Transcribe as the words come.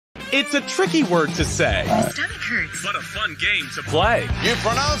It's a tricky word to say. My stomach hurts. But a fun game to play. You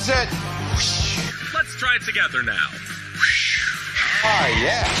pronounce it. Let's try it together now. Ah,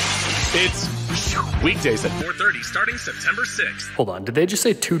 yeah. It's weekdays at 4:30 starting September 6th. Hold on, did they just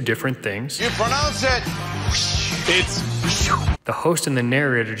say two different things? You pronounce it. It's The host and the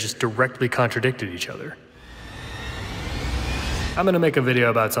narrator just directly contradicted each other. I'm gonna make a video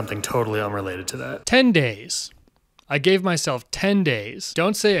about something totally unrelated to that. 10 days. I gave myself 10 days.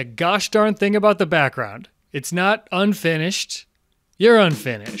 Don't say a gosh darn thing about the background. It's not unfinished. You're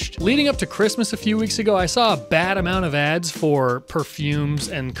unfinished. Leading up to Christmas a few weeks ago, I saw a bad amount of ads for perfumes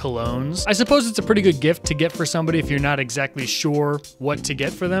and colognes. I suppose it's a pretty good gift to get for somebody if you're not exactly sure what to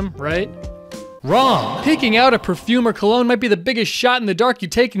get for them, right? Wrong! Picking out a perfume or cologne might be the biggest shot in the dark you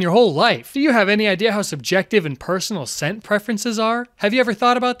take in your whole life. Do you have any idea how subjective and personal scent preferences are? Have you ever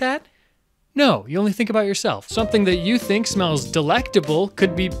thought about that? No, you only think about yourself. Something that you think smells delectable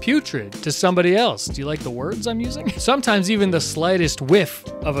could be putrid to somebody else. Do you like the words I'm using? Sometimes even the slightest whiff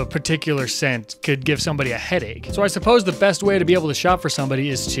of a particular scent could give somebody a headache. So I suppose the best way to be able to shop for somebody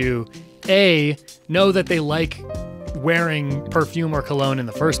is to A, know that they like wearing perfume or cologne in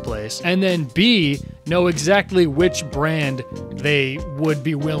the first place, and then B, know exactly which brand they would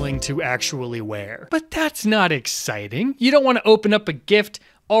be willing to actually wear. But that's not exciting. You don't want to open up a gift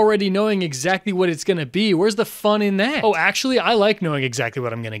already knowing exactly what it's gonna be. Where's the fun in that? Oh, actually, I like knowing exactly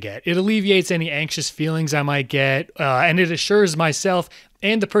what I'm gonna get. It alleviates any anxious feelings I might get, and it assures myself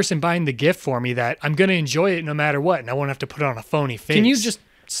and the person buying the gift for me that I'm gonna enjoy it no matter what, and I won't have to put on a phony face. Can you just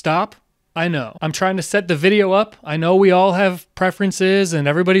stop? I know. I'm trying to set the video up. I know we all have preferences and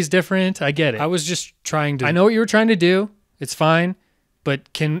everybody's different. I get it. I was just trying to... I know what you were trying to do. It's fine.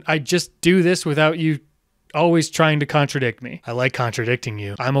 But can I just do this without you always trying to contradict me? I like contradicting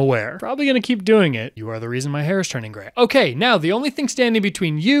you. I'm aware. Probably gonna keep doing it. You are the reason my hair is turning gray. Okay, now the only thing standing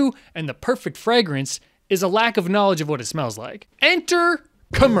between you and the perfect fragrance is a lack of knowledge of what it smells like. Enter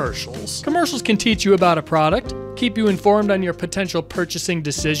commercials. Commercials can teach you about a product, keep you informed on your potential purchasing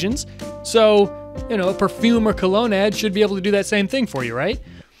decisions. So, you know, a perfume or cologne ad should be able to do that same thing for you, right?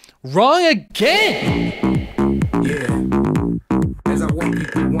 Wrong again! Yeah. As I walk you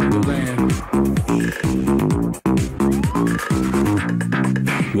through Wonderland.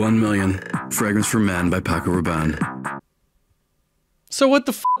 1 Million. Fragrance for Men by Paco Rabanne. So what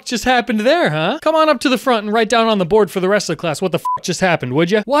the f just happened there, huh? Come on up to the front and write down on the board for the rest of the class what the f just happened, would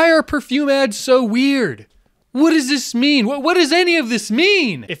you? Why are perfume ads so weird? What does this mean? What does any of this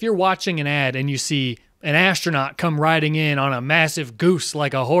mean? If you're watching an ad and you see an astronaut come riding in on a massive goose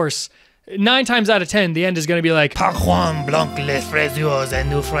like a horse, 9 times out of 10, the end is gonna be like, Parfum Blanc les Fraisiers and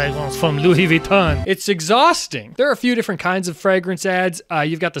new fragrance from Louis Vuitton. It's exhausting. There are a few different kinds of fragrance ads.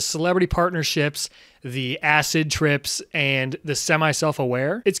 You've got the celebrity partnerships, the acid trips, and the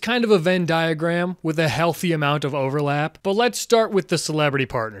semi-self-aware. It's kind of a Venn diagram with a healthy amount of overlap, but let's start with the celebrity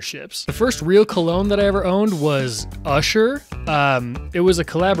partnerships. The first real cologne that I ever owned was Usher. It was a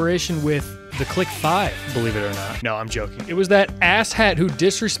collaboration with the Click 5, believe it or not. No, I'm joking. It was that asshat who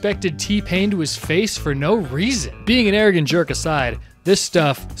disrespected T-Pain to his face for no reason. Being an arrogant jerk aside, this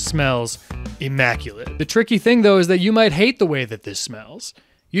stuff smells immaculate. The tricky thing though is that you might hate the way that this smells.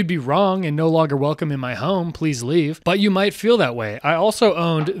 You'd be wrong and no longer welcome in my home, please leave. But you might feel that way. I also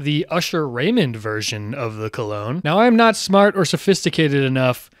owned the Usher Raymond version of the cologne. Now I'm not smart or sophisticated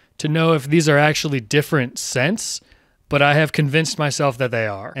enough to know if these are actually different scents, but I have convinced myself that they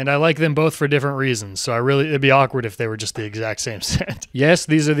are. And I like them both for different reasons, so it'd be awkward if they were just the exact same scent. Yes,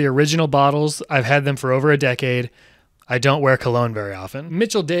 these are the original bottles. I've had them for over a decade. I don't wear cologne very often.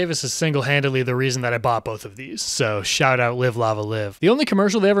 Mitchell Davis is single-handedly the reason that I bought both of these, so shout out Live Lava Live. The only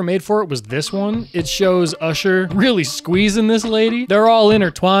commercial they ever made for it was this one. It shows Usher really squeezing this lady. They're all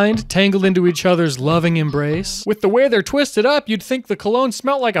intertwined, tangled into each other's loving embrace. With the way they're twisted up, you'd think the cologne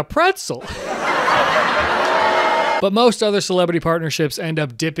smelled like a pretzel. But most other celebrity partnerships end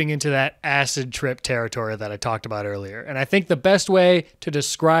up dipping into that acid trip territory that I talked about earlier. And I think the best way to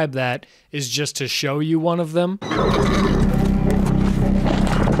describe that is just to show you one of them.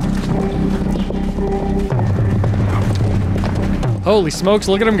 Holy smokes,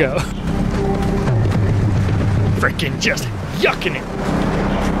 look at him go. Freaking just yucking it.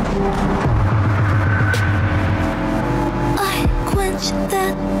 I quench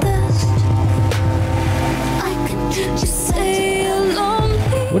that thirst.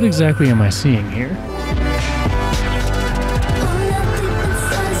 What exactly am I seeing here?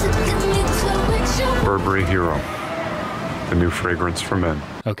 Burberry Hero. the new fragrance for men.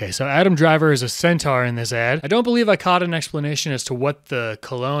 Okay, so Adam Driver is a centaur in this ad. I don't believe I caught an explanation as to what the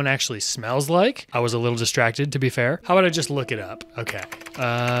cologne actually smells like. I was a little distracted, to be fair. How about I just look it up? Okay.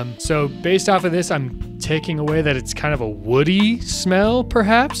 So based off of this, I'm taking away that it's kind of a woody smell,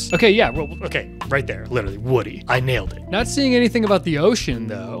 perhaps? Okay, yeah, well, okay, right there, literally, woody. I nailed it. Not seeing anything about the ocean,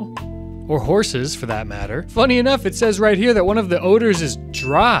 though. Or horses, for that matter. Funny enough, it says right here that one of the odors is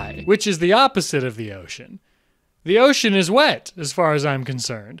dry, which is the opposite of the ocean. The ocean is wet, as far as I'm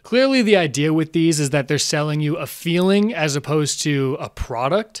concerned. Clearly, the idea with these is that they're selling you a feeling as opposed to a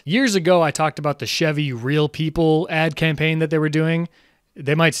product. Years ago, I talked about the Chevy Real People ad campaign that they were doing.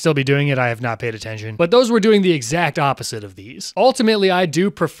 They might still be doing it, I have not paid attention. But those were doing the exact opposite of these. Ultimately, I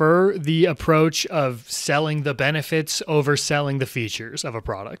do prefer the approach of selling the benefits over selling the features of a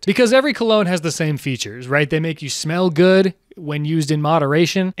product. Because every cologne has the same features, right? They make you smell good when used in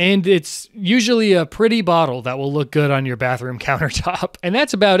moderation, and it's usually a pretty bottle that will look good on your bathroom countertop. And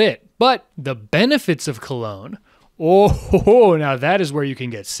that's about it. But the benefits of cologne, oh, now that is where you can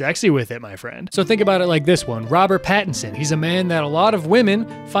get sexy with it, my friend. So think about it like this one. Robert Pattinson. He's a man that a lot of women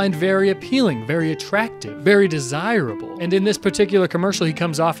find very appealing, very attractive, very desirable. And in this particular commercial, he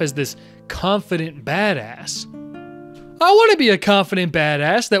comes off as this confident badass. I want to be a confident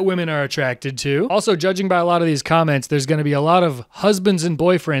badass that women are attracted to. Also, judging by a lot of these comments, there's going to be a lot of husbands and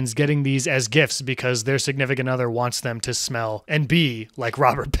boyfriends getting these as gifts because their significant other wants them to smell and be like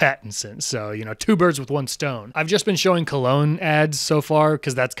Robert Pattinson. So, you know, two birds with one stone. I've just been showing cologne ads so far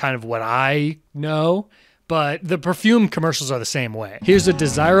because that's kind of what I know. But the perfume commercials are the same way. Here's a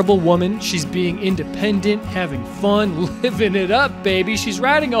desirable woman. She's being independent, having fun, living it up, baby. She's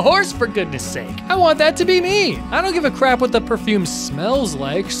riding a horse, for goodness sake. I want that to be me. I don't give a crap what the perfume smells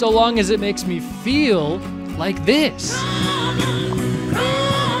like, so long as it makes me feel like this.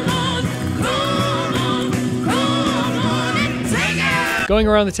 Going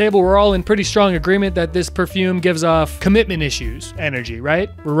around the table, we're all in pretty strong agreement that this perfume gives off commitment issues energy, right?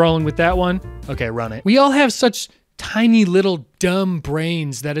 We're rolling with that one? Okay, run it. We all have such tiny little dumb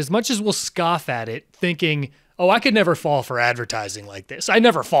brains that as much as we'll scoff at it, thinking, oh, I could never fall for advertising like this. I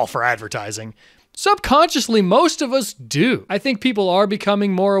never fall for advertising. Subconsciously, most of us do. I think people are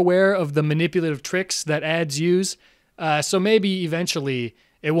becoming more aware of the manipulative tricks that ads use. So maybe eventually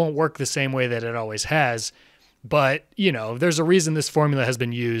it won't work the same way that it always has. But, you know, there's a reason this formula has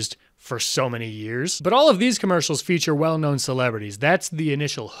been used for so many years. But all of these commercials feature well-known celebrities. That's the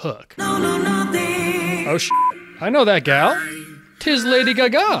initial hook. Oh, I know that gal. 'Tis Lady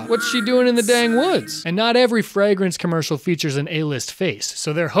Gaga. What's she doing in the dang woods? And not every fragrance commercial features an A-list face,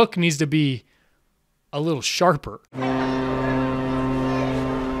 so their hook needs to be a little sharper.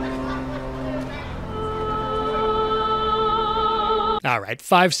 All right,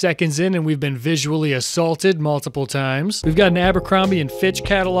 5 seconds in and we've been visually assaulted multiple times. We've got an Abercrombie and Fitch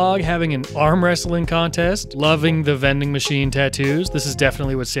catalog having an arm wrestling contest. Loving the vending machine tattoos. This is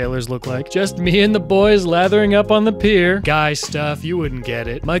definitely what sailors look like. Just me and the boys lathering up on the pier. Guy stuff, you wouldn't get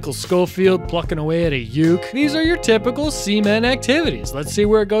it. Michael Schofield plucking away at a uke. These are your typical seamen activities. Let's see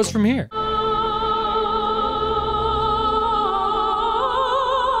where it goes from here.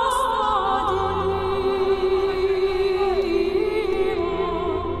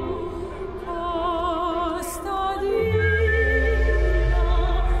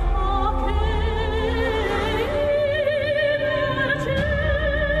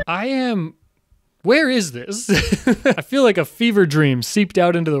 Where is this? I feel like a fever dream seeped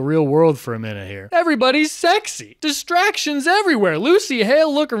out into the real world for a minute here. Everybody's sexy. Distractions everywhere. Lucy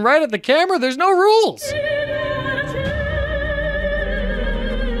Hale looking right at the camera. There's no rules.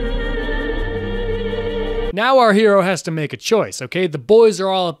 Now our hero has to make a choice, okay? The boys are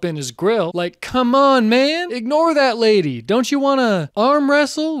all up in his grill. Like, come on, man. Ignore that lady. Don't you want to arm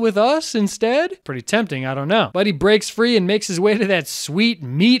wrestle with us instead? Pretty tempting, I don't know. But he breaks free and makes his way to that sweet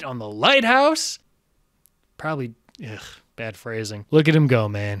meat on the lighthouse. Probably, bad phrasing. Look at him go,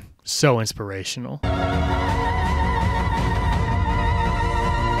 man. So inspirational.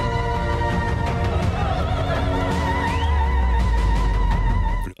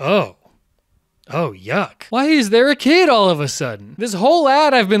 Oh, yuck. Why is there a kid all of a sudden? This whole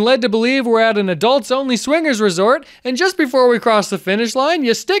ad, I've been led to believe we're at an adults-only swingers resort, and just before we cross the finish line,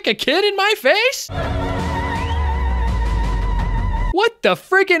 you stick a kid in my face? What the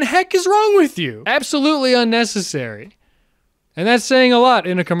friggin' heck is wrong with you? Absolutely unnecessary. And that's saying a lot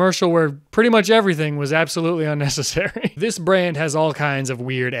in a commercial where pretty much everything was absolutely unnecessary. This brand has all kinds of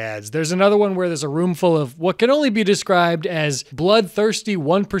weird ads. There's another one where there's a room full of what can only be described as bloodthirsty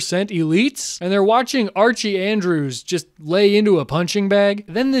 1% elites, and they're watching Archie Andrews just lay into a punching bag.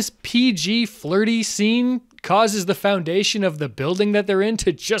 Then this PG flirty scene causes the foundation of the building that they're in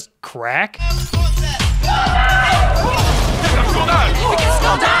to just crack.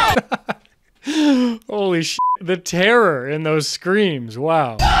 Holy shit. The terror in those screams.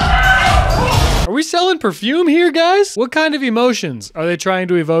 Wow. Are we selling perfume here, guys? What kind of emotions are they trying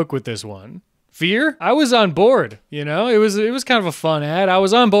to evoke with this one? Fear? I was on board, you know? It was kind of a fun ad. I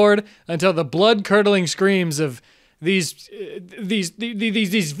was on board until the blood-curdling screams of these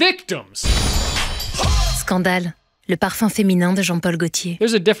victims. Scandale. Le parfum féminin de Jean-Paul Gaultier.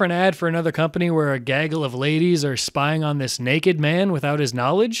 There's a different ad for another company where a gaggle of ladies are spying on this naked man without his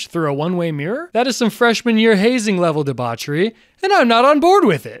knowledge through a one-way mirror. That is some freshman year hazing level debauchery, and I'm not on board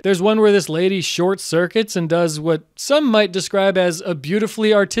with it. There's one where this lady short circuits and does what some might describe as a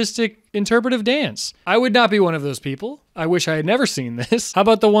beautifully artistic interpretive dance. I would not be one of those people. I wish I had never seen this. How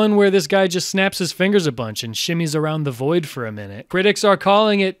about the one where this guy just snaps his fingers a bunch and shimmies around the void for a minute? Critics are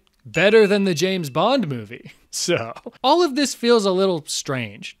calling it better than the James Bond movie. So, all of this feels a little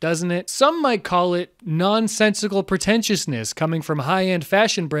strange, doesn't it? Some might call it nonsensical pretentiousness coming from high-end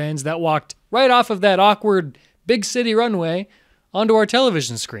fashion brands that walked right off of that awkward big city runway onto our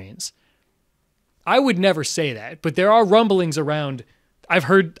television screens. I would never say that, but there are rumblings around. I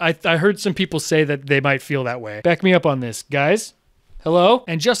heard some people say that they might feel that way. Back me up on this, guys. Hello?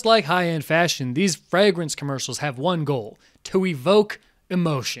 And just like high-end fashion, these fragrance commercials have one goal: to evoke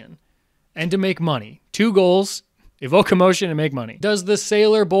emotion and to make money. Two goals: evoke emotion and make money. Does the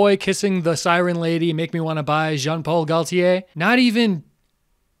sailor boy kissing the siren lady make me want to buy Jean-Paul Gaultier? Not even,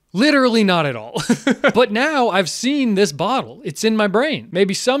 literally not at all. But now I've seen this bottle. It's in my brain.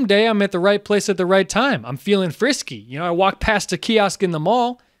 Maybe someday I'm at the right place at the right time. I'm feeling frisky. You know, I walk past a kiosk in the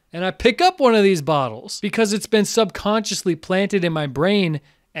mall and I pick up one of these bottles because it's been subconsciously planted in my brain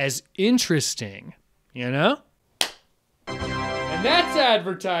as interesting, you know? And that's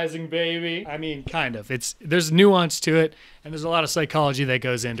advertising, baby. I mean, kind of. There's nuance to it, and there's a lot of psychology that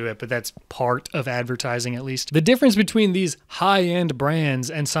goes into it, but that's part of advertising, at least. The difference between these high-end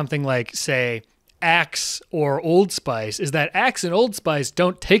brands and something like, say, Axe or Old Spice is that Axe and Old Spice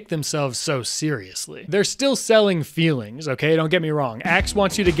don't take themselves so seriously. They're still selling feelings, okay? Don't get me wrong. Axe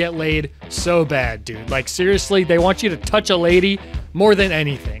wants you to get laid so bad, dude. Like, seriously, they want you to touch a lady more than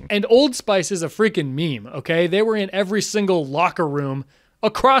anything. And Old Spice is a freaking meme, okay? They were in every single locker room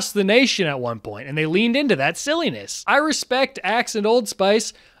across the nation at one point, and they leaned into that silliness. I respect Axe and Old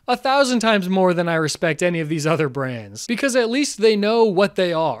Spice 1,000 times more than I respect any of these other brands, because at least they know what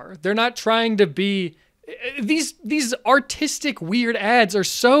they are. They're not trying to be... These artistic weird ads are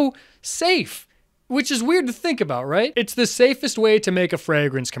so safe, which is weird to think about, right? It's the safest way to make a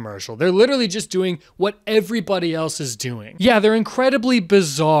fragrance commercial. They're literally just doing what everybody else is doing. Yeah, they're incredibly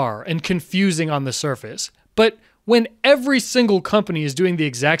bizarre and confusing on the surface, but when every single company is doing the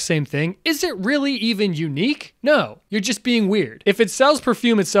exact same thing, is it really even unique? No, you're just being weird. If it sells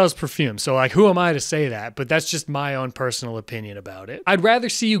perfume, it sells perfume. So like, who am I to say that? But that's just my own personal opinion about it. I'd rather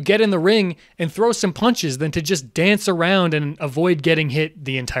see you get in the ring and throw some punches than to just dance around and avoid getting hit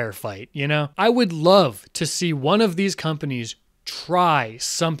the entire fight, you know? I would love to see one of these companies try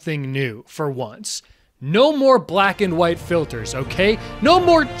something new for once. No more black and white filters, okay? No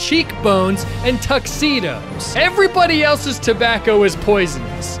more cheekbones and tuxedos. Everybody else's tobacco is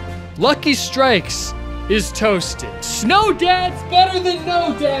poisonous. Lucky Strikes is toasted. Snow Dad's better than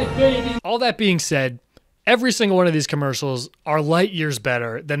no dad, baby. All that being said, every single one of these commercials are light years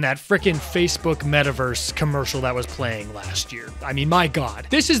better than that frickin' Facebook metaverse commercial that was playing last year. I mean, my God.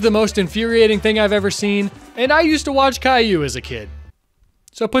 This is the most infuriating thing I've ever seen, and I used to watch Caillou as a kid.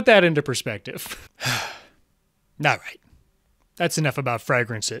 So put that into perspective. All right, that's enough about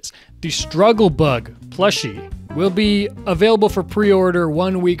fragrances. The Struggle Bug plushie will be available for pre-order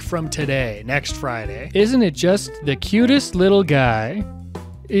 1 week from today, next Friday. Isn't it just the cutest little guy?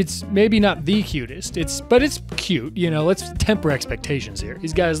 It's maybe not the cutest, but it's cute, you know, let's temper expectations here.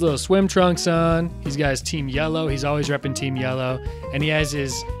 He's got his little swim trunks on, he's got his Team Yellow, he's always repping Team Yellow, and he has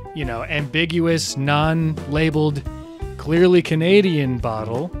his, you know, ambiguous, non-labeled, clearly Canadian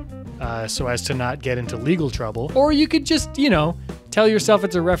bottle, so as to not get into legal trouble. Or you could just, you know, tell yourself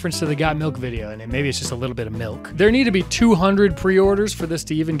it's a reference to the Got Milk video, and maybe it's just a little bit of milk. There need to be 200 pre-orders for this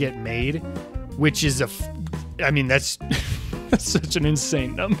to even get made, which is I mean, that's... That's such an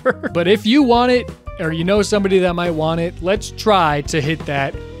insane number. But if you want it, or you know somebody that might want it, let's try to hit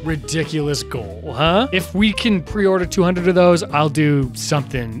that ridiculous goal, huh? If we can pre-order 200 of those, I'll do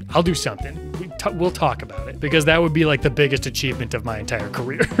something. We'll talk about it, because that would be like the biggest achievement of my entire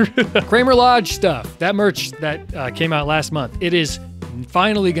career. Cramer Lodge stuff, that merch that came out last month, it is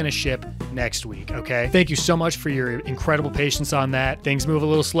finally gonna ship next week, okay? Thank you so much for your incredible patience on that. Things move a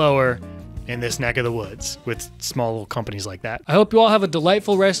little slower. in this neck of the woods with small little companies like that. I hope you all have a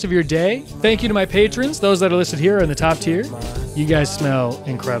delightful rest of your day. Thank you to my patrons, those that are listed here in the top tier. You guys smell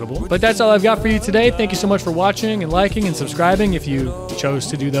incredible. But that's all I've got for you today. Thank you so much for watching and liking and subscribing if you chose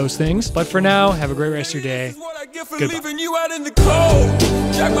to do those things. But for now, have a great rest of your day. Goodbye. Leaving you out in the cold.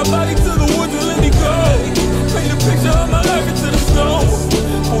 Jack my body to the woods and let me go. Paint a picture of my life into the snow.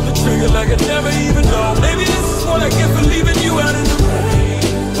 Pull the trigger like I never even know. Maybe this is what I get for leaving you out in the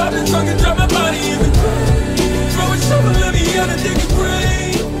rain. Pop the trunk and drop my body in the